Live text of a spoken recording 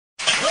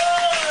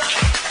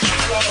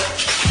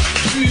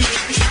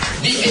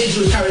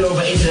carried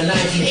over into the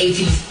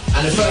 1980s,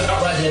 and the first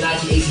uprising in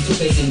 1980 took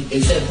place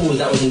in St.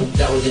 Paul's, that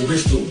was in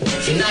Bristol.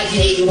 In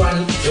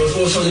 1981, there was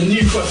also the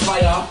New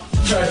Crossfire,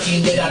 13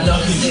 dead and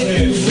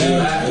nothing,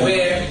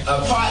 where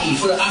a party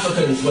full of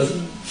Africans was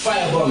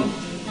firebombed,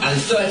 and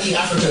 13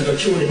 Africans were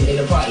killed in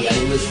the party, and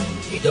it was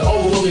the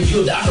overwhelming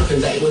view of the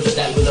Africans that it was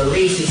a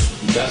racist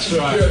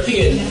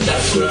European that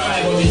threw the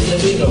firebomb into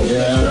the window.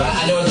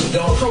 And there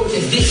was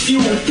protests. This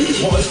fueled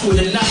what was called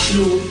the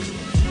National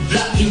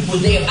Black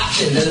People's Day of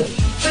Action.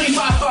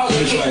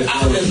 25,000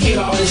 Africans came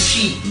out on the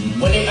street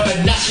when they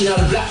heard National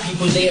Black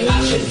People's Day of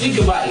Action. Think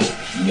about it.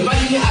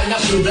 Imagine you had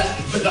National Black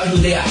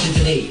People's Day of Action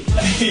today,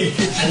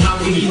 and how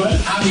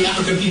many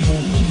African people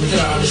were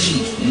out on the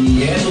street.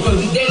 Yeah, because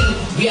then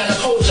we had a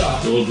culture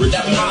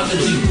that we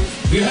answered to.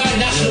 We heard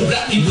National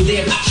Black People's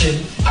Day of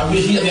Action, and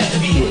we knew that we had to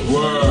be here.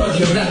 Because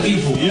you're black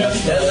people.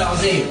 That's what I'm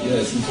saying.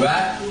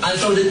 Right? And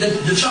so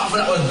the chart for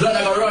that was blood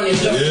I got running.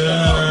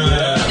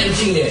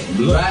 Everything there.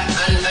 Right?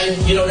 And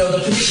you know, there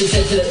was a petition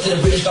sent to the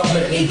British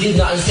government, and they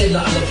did nothing, said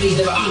nothing, the police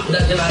never had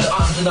the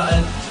answer to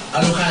nothing,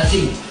 and all kind of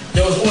thing.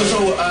 There was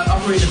also an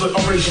operation called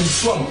Operation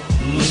Swamp,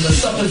 which is a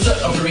stop and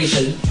search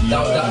operation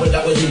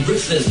that was in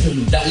Brixton,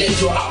 that led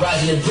to an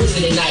uprising in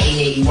Brixton in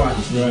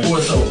 1981.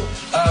 Also,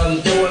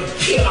 there were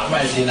peer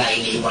uprisings in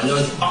 1981. There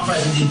was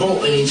uprisings in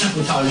Bolton, in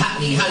Chapeltown,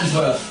 Hackney,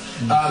 Handsworth,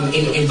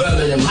 in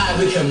Birmingham, High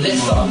Wycombe,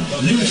 Leicester,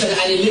 Luton,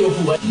 and in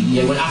Liverpool.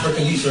 Yeah, when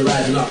African youths were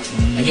rising up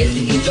against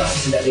the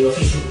injustices that they were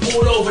facing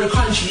all over the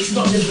country. It's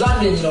not just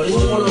London, you know, it's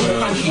all over the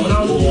country. When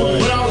I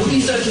was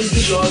researching this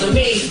issue, I was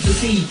amazed to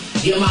see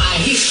the amount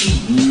of history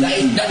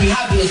that we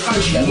have in this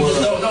country that we just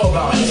don't know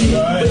about.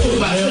 We're talking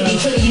about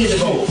 20 years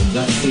ago.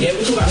 Yeah,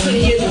 we're talking about 20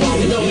 years ago.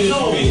 We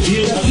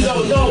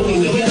don't know.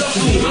 We're not.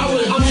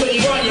 I'm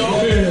 21, yo.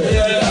 I'm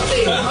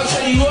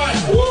 21.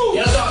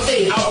 You know what I'm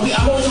saying?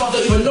 I'm always about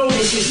to even know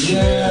this history.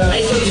 And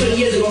it's only 20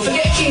 years ago.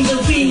 Forget kings and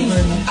queens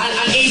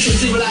and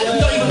ancient civilizations. We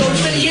don't even know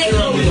 20 years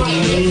ago.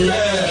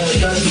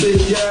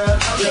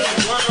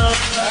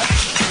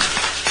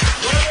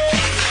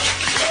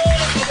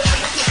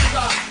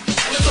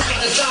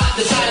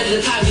 The side of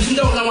the times, if you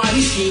don't know our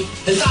history,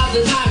 the side of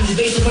the times is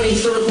based upon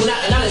historical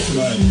analysis.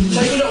 So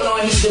if you don't know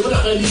our history, we're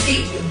not going to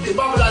be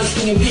Babylon's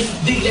singing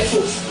big left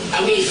hooks,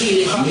 and we ain't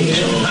seen it coming.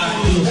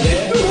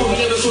 Yeah? We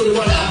never saw the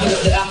one that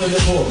happened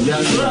before.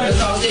 That's what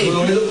I'm saying.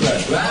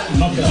 Right?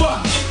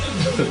 But,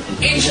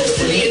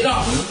 interestingly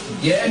enough,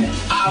 yeah,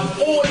 out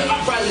of all the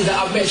uprisings that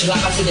I've mentioned,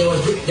 like I said, there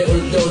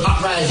was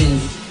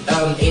uprisings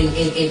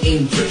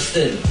in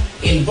Brixton,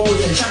 in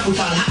Bolton,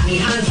 Chapeltown, Hackney,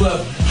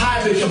 Handsworth,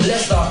 High Wycombe,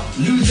 Leicester,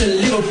 Luton,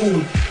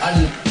 Liverpool,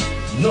 and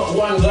not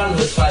one gun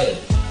was fired.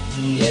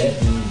 Yeah,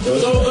 there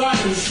was no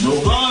guns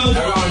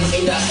around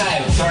in that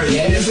time. Sorry,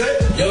 yeah,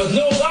 there was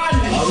no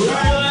guns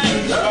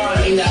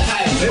around in that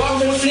time. One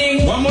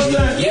fling, one more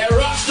time. Yeah,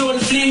 rockstone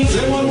fling.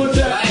 Say one more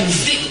time. Like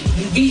stick,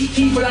 beat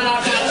people and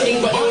all kind of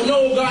thing, but there was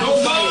no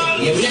guns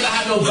fired. Yeah, we never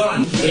had no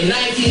gun. In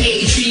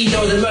 1983,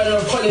 there was a murder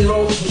of Colin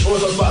Roach, which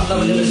also sparked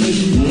another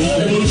demonstration.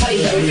 The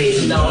brutality that we're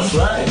facing now.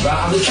 Right.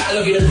 I'm just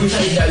cataloguing the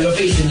brutality that we're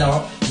facing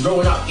now.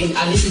 Growing up in,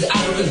 and this is the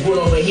Africans born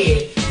over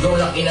here,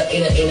 growing up in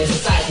a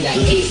society that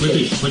hates them,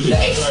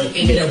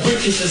 in a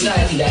British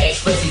society that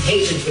expresses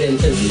hatred for them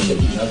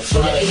consistently.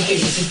 So the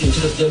education system,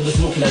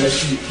 just walking down the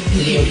street, to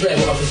the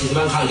employment offices,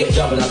 man can't get a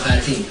job and that kind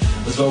of thing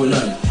was going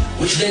on.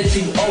 Which led to,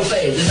 also,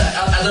 just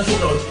as a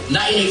footnote,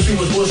 1983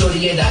 was also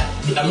the year that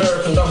the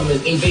American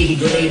government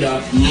invaded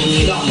Grenada, and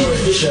killed out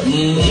Morris Bishop,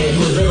 who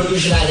was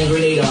revolutionizing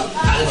Grenada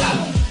at the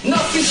time.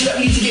 Not fiction that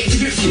we need to get to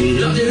grips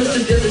with,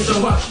 there's so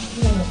much.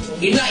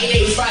 In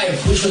 1985,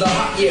 which was a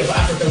hot year for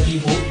African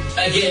people,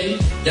 again,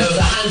 there was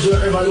a Handsworth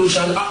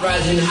revolution,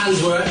 uprising in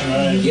Handsworth,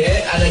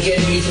 yeah, and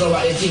again, we need to know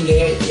about the thing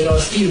there, you know,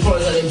 Steve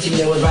Collins and them thing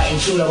there was writing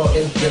true about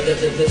the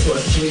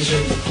sort of situation,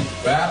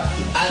 right?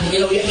 And,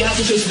 you know, you had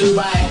situations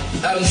whereby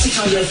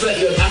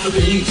 630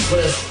 African youths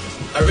were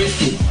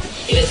arrested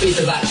in a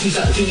space of like 2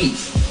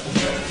 weeks.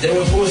 There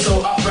was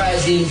also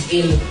uprisings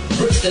in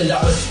Brixton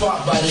that was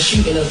sparked by the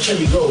shooting of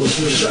Cherry Grove.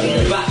 She was shot in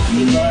the back,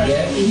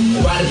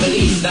 by the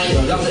police.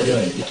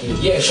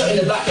 Shot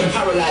in the back and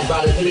paralysed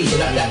by the police,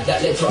 and that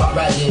led to an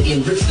uprising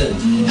in Brixton.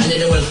 And then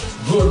there was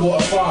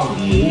Broadwater Farm,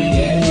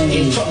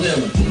 in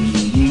Tottenham,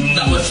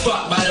 that was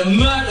sparked by the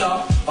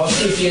murder of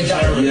Cynthia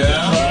Jarrett.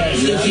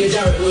 Cynthia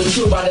Jarrett was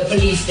killed by the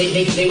police.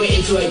 They went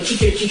into a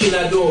kicking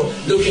her door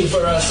looking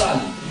for her son.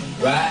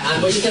 Right, and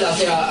when she tell us,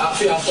 I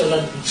feel after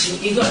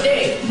he's not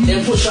there.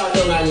 Then push her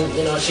down and,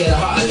 you know, she had a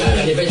heart attack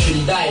and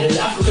eventually died. And the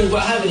Africans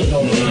weren't having it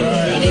no more.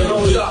 And they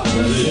rose up.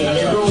 And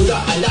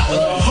that was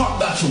a hot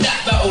battle.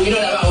 That battle, you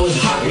know, that battle was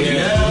hot.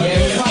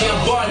 Fire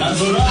burn.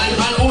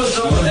 And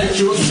also,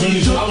 it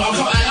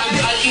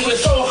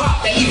was so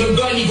hot that even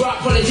Bernie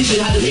Grant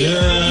politicians had to say,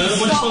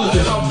 stop,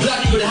 look how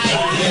bloody good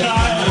hiding.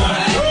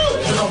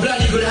 Look how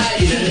bloody good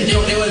hiding. And they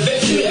were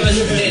vexing ever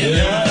since then. You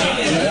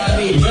know what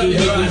I mean? Bernie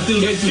Grant still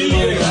vexing.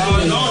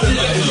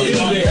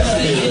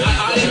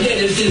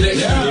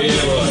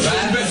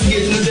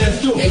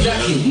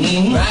 Exactly.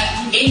 Right?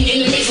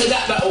 In the midst of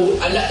that battle,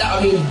 and that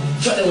I mean,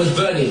 Tottenham was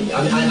burning,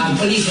 and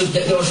police was,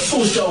 there was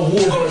full-scale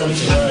war going on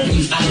between the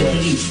police and the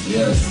police.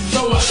 Yes.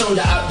 So much so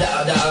that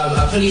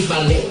a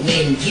policeman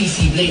named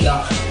PC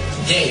Blader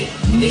dead.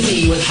 They say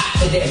he was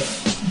hacked to death.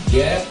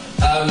 Yeah.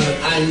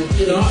 And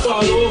you know,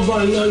 whether he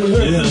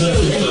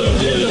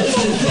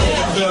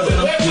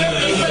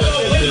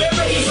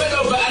fell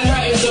over and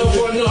hurt himself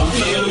or not,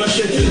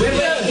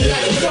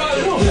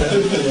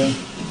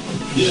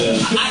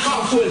 I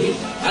can't call it,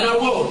 and I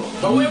won't.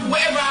 But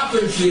whatever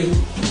happened to him,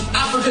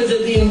 Africans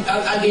have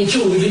been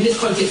killed within this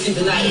context since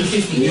the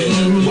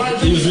 1950s. One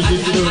piece, and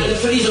the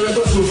police are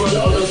responsible for a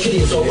lot of those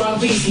killings. So one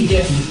piece he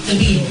gets to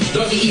be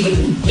doesn't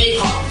even make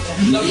up,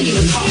 doesn't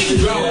even touch the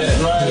ground.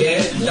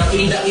 Yeah, that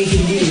we can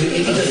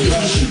really it's an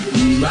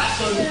issue, right?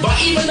 But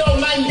even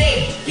though man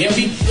dead,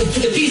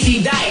 the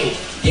PC died,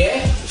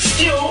 yeah,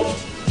 still,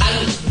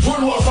 and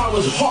World War I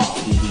was hot,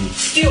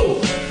 still.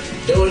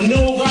 There were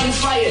no guns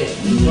fired.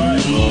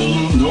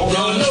 No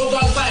guns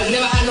fired. We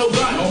never had no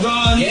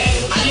gun. Yeah?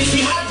 And if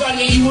we had gun,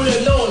 you would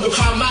have known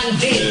because man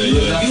did. You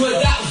were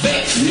that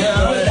vexed. You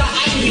were that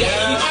angry. If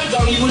you had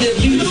gun, you would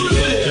have used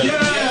it.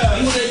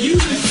 You would have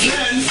used it.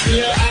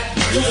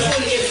 To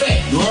full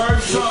effect. We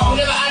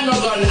never had no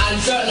gun and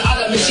certain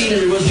other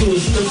machinery was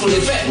used to full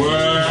effect. You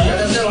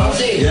understand what I'm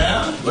saying?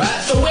 Right?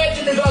 So where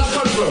did the guns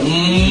come from?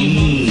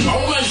 I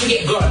want man to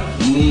get gun.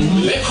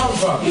 Where it come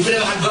from? If we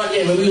never had gun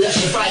then, when we was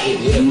actually fighting.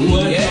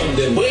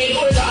 But in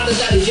order to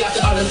understand this, you have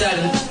to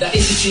understand that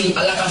this is,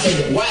 like I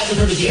said, white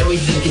supremacy and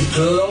racism is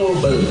global.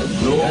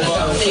 You understand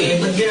what I'm saying?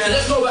 So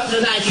let's go back to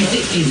the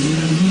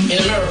 1960s in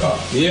America.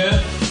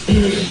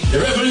 The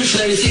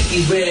revolutionary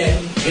 60s where,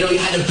 you know, you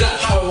had the Black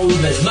Power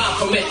movements,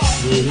 Malcolm X,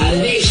 and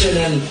the Nation,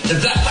 and the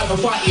Black Panther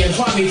Party, and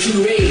Kwame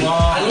Ture,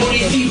 and all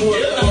these people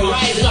were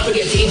rising up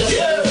against the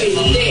industrial phase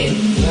then,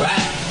 right?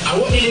 And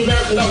what did the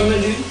American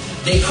government do?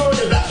 They covered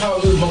the Black Power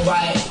movement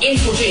by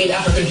infiltrating the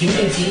African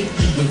community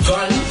with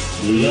guns,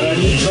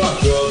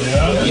 drugs.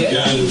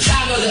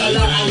 Time doesn't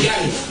allow, and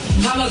gangs.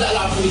 Time doesn't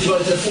allow for me to go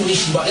into the full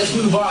issue, but let's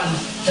move on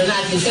to the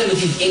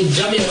 1970s in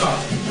Jamaica,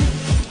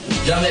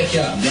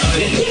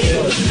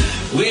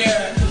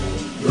 where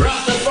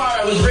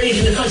Rastafari was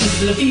raising the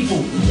consciousness of the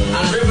people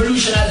and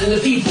revolutionizing the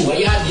people. Where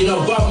you had, you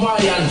know, Bob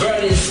Marley and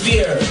Burning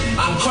Spear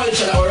and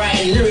culture that were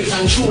writing lyrics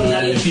and tunes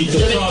and Peter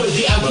Tosh,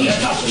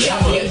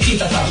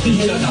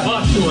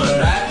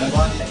 right?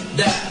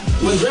 That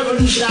was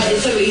revolutionizing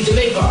 70s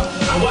Jamaica.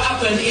 And what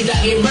happened is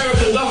that the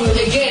American government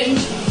again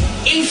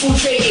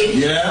infiltrated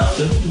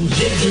the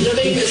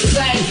Jamaican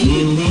society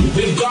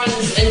with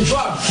guns and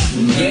drugs.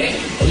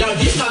 Now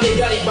this time they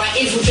done it by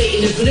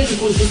infiltrating the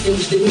political system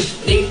which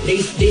they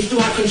still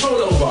have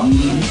control over.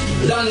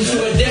 Done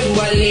to a devil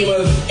by the name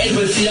of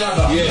Edward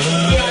Siaga.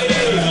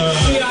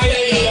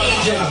 CIA agent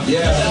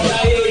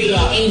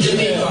in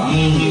Jamaica.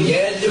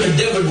 They were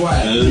devil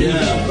boys.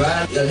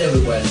 Right? They're devil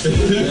boys.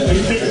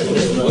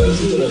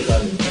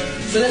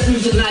 So let's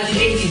move to the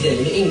 1980s then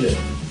in England.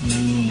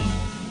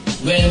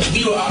 When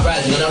we were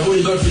uprising, and I've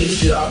already gone through the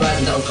history of the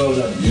uprising that was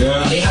going on.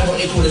 And they had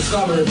what they call the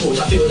Scarman Report,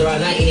 which I think was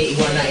around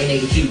 1981,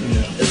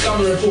 1982. The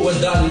Scarman Report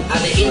was done as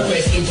an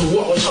inquest into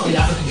what was troubling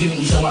the African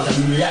community so much that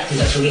we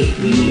reacted actually.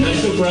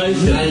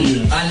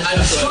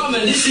 And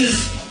Scarman,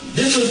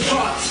 this was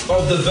part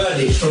of the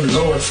verdict from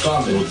Lord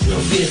Scarman, who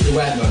faced the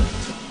white man.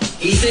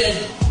 He said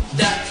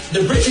that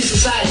the British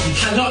society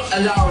cannot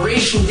allow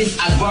racial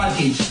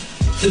disadvantage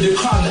to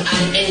become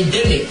an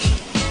endemic,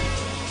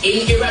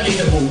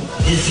 ineradicable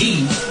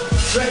disease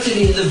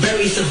threatening the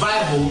very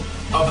survival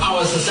of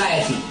our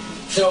society.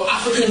 So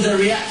Africans are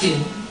reacting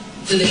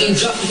to the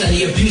injustice and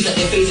the abuse that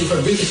they're facing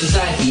from British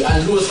society,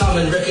 and Lord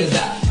Salmon reckons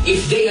that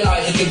if they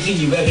allow it to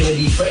continue, we're going to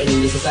be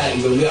threatening the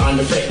society when we're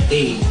under threat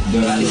daily.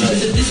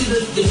 This is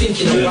the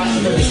thinking of white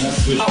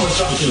supremacy, power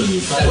structure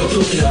that we're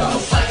talking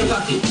about,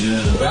 psychopathic.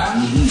 Right?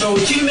 So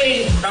two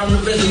main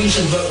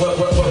resolutions were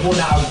born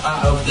out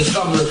of the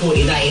Scarman Report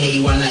in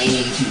 1981,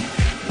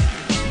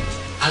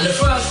 1982. And the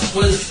first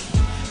was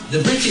the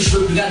British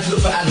began to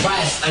look for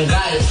advice and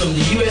guidance from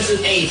the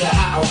USA to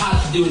how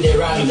to deal with their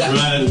rallies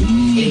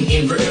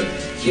in Britain.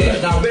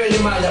 Now bearing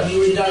in mind that we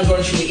already done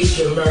gone through the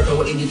history of America,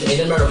 what they did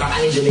in America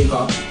and in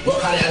Jamaica,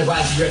 what kind of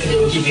advice do you reckon they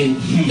were giving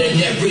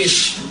their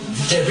British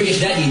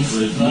daddies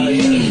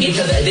in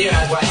terms of their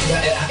advice,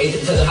 in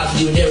terms of how to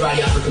deal with their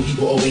rally African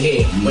people over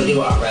here when they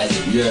were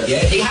uprising?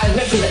 They had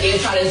methods that they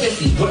had tried and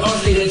tested. What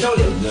else they didn't tell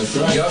them? You know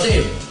what I'm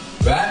saying?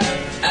 Right?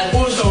 And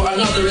also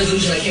another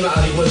resolution that came out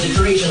of it was the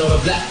creation of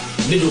a black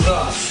middle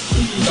class.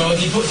 So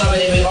if you put some of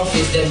them in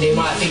office, then they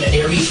might think that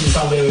they're reaching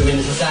somewhere within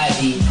the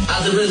society.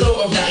 As a result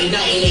of that, in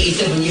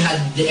 1987, you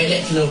had the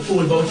election of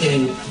Paul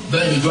Bolton,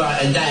 Bernie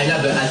Grant, and Diane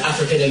Abbott as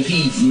African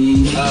MPs.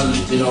 You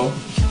know,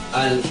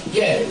 and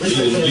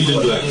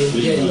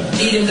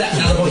leading blacks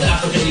as opposed to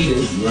African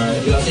leaders. You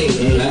know what I'm saying?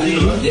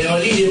 They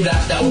are leading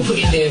blacks that were put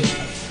in there.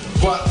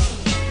 But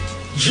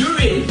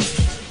during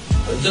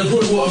the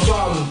Broadwater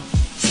Farm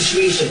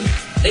situation,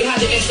 they had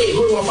the estate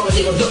Broadwater Farm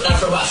estate was locked down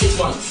for about 6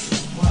 months.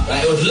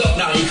 It was locked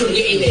down, you couldn't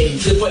get in there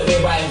to the point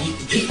whereby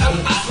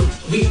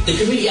the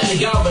community had to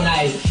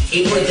galvanize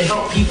in order to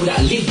help people that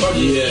live on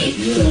the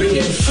street, to bring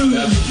them food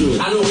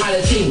and all kind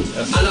of things.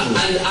 And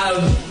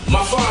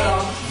my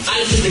father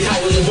and Sister Kai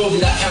was involved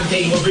in that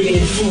campaign. We're bringing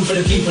in food for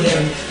the people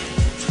there.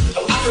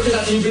 Africans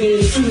actually bringing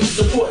in food to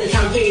support the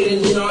campaign,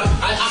 and you know,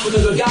 and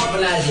Africans were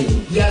galvanizing.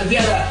 We had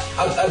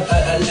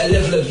a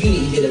level of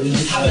unity there that we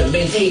just haven't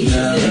maintained. So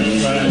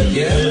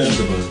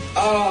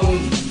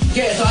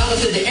as I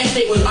said, the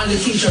estate was under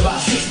siege for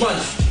about 6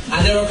 months.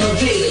 And there were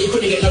complaints that you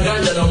couldn't get no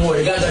ganja no more.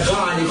 The ganja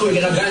gone, you couldn't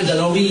get no ganja,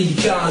 no weed, you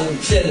can't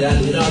sell it,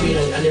 and you know what I mean,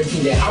 and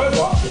everything there.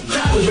 However,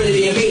 crack was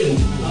readily available.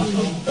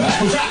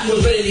 Right? Crack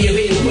was readily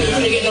available. You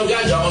couldn't get no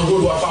ganja on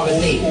Roadwalk Farmers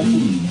Day.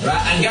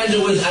 Right? And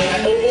ganja was,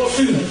 or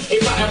food. In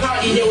fact,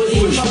 apparently there was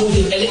even trouble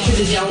with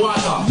electricity and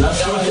water.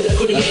 That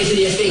couldn't get into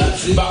the estate.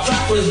 But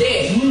crack was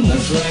there.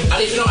 That's right.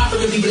 And if you know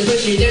African people,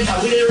 especially in them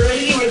time, we didn't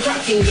really even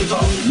crack things to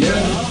talk.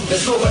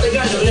 Let's talk about the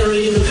ganja, we didn't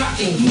really even crack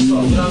things to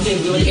talk. You know what I'm saying?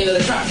 We were the end of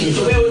the crack thing.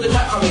 So where was the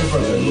crack coming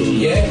from?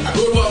 I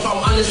grew up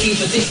from under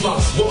siege for 6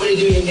 months. What were they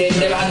doing there?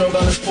 Never had no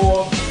guns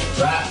before.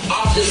 Right?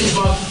 After 6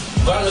 months,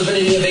 gun was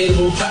readily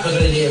available, crack was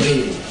readily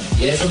available.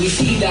 So we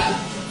see that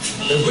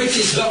the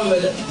British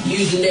government,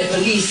 using their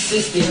police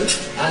system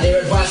and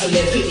their advice on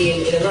their pity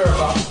in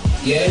America,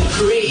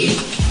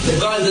 created the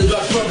guns and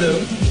drugs problem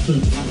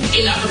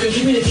in the African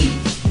community.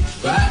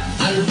 Right?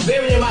 And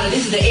bearing in mind,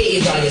 this is the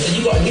 80s now, so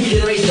you got a new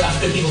generation of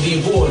African people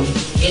being born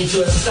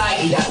into a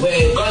society that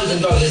where guns and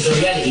drugs is a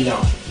reality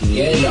now.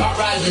 The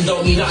uprisings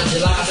don't mean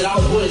nothing. Like I said, I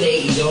was born in the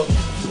 80s, though.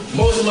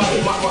 Most of my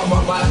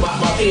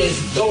peers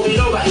don't really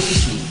know about this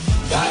history.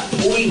 Right?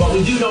 But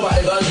we do know about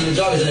the guns and the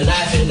drugs and the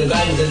knife and the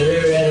guns and the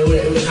area and all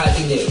the kind of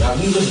thing there. Right?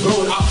 We was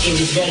growing up in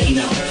this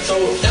reality now. So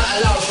that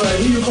allows for a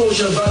new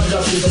culture of guns and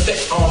drugs to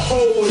affect our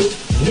whole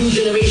new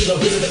generation of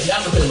disaffected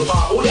Africans. Because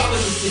all the other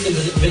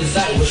systems within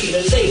society were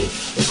treating them the same.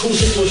 The school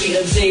system was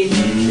treating them the same.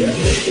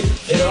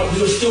 You know,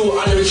 we were still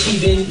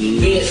underachieving,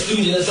 being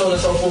excluded and so on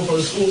and so forth from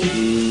school.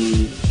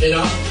 You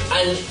know,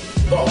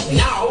 but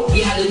now we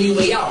had a new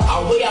way out.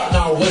 Our way out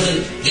now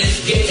wasn't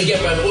just get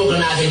together and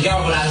organize and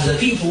galvanize the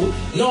people.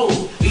 No,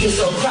 we can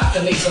sell crack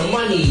and make some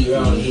money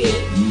around here.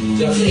 You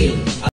know what I'm saying?